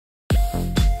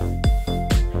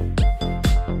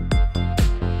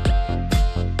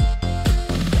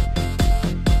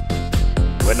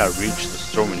When I reach the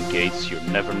storming gates, you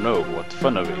never know what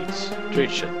fun awaits.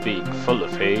 Rich at being full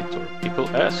of hate, or people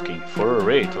asking for a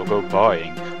rate, or go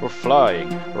buying, or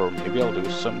flying, or maybe I'll do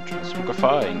some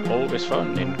transmogrifying. Always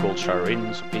fun in gold shower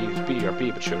inns, or PvP,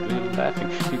 RP, but surely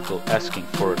laughing. People asking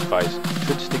for advice,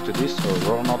 should stick to this or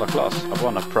roll another class? I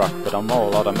wanna proc, but I'm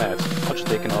all out of meds. I'll just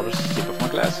take another sip of my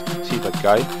glass. See that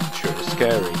guy? Sure is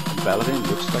scary. And Paladin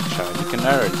looks like shiny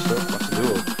canary. So what's the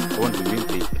duel? I want to be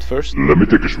Shrimpy, but first let me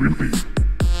take a Shrimpy.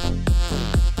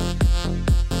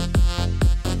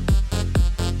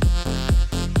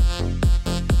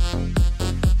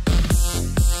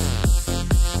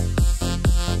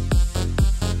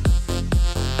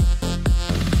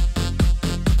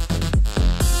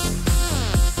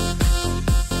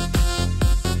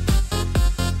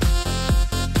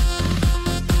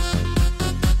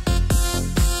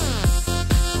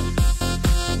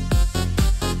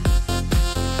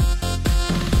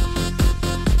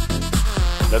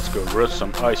 let's go rush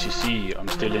some ICC. I'm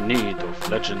still in need of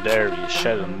legendary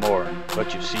Shadow Morn.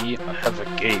 But you see, I have a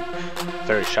cape,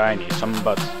 very shiny, some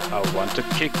butt. I want to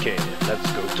kick it.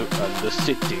 Let's go to the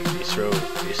city. This road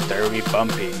is very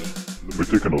bumpy. Let me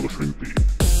take another Shrimpy.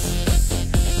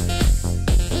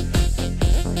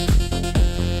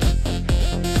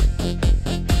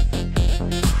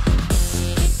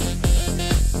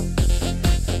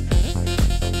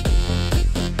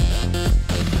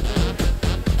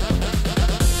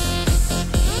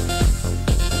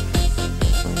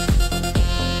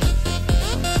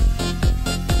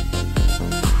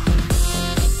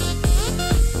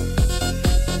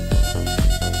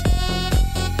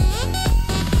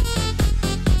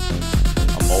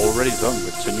 Already done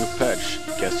with the new patch.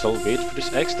 Guess I'll wait for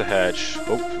this extra hatch.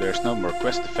 Hope there's no more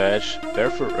quest to fetch.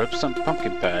 Therefore up some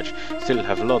pumpkin patch. Still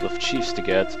have a lot of chiefs to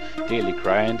get. Daily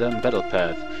grind and battle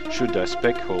path. Should I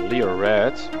spec holy or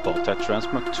red? Bought that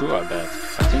transmog too, I bet.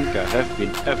 I think I have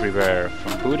been everywhere.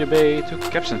 From Booty Bay to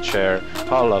Capstan Chair.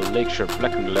 Hala, Lakeshore,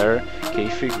 Black and Lair.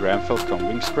 Kefi, Granfell,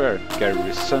 Conwing Square.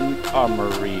 Garrison,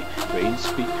 Armory. Rain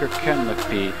Speaker,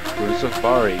 Canopy. Ruins of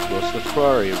Bari, Ghost of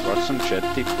Quarry. Watson,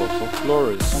 Jetty, Puff of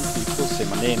Glory. Some people say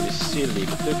my name is silly,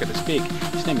 but look at this pig.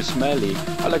 His name is Smelly.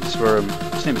 I like this worm.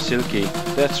 His name is Silky.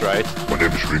 That's right. My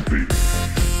name is Shrimpy.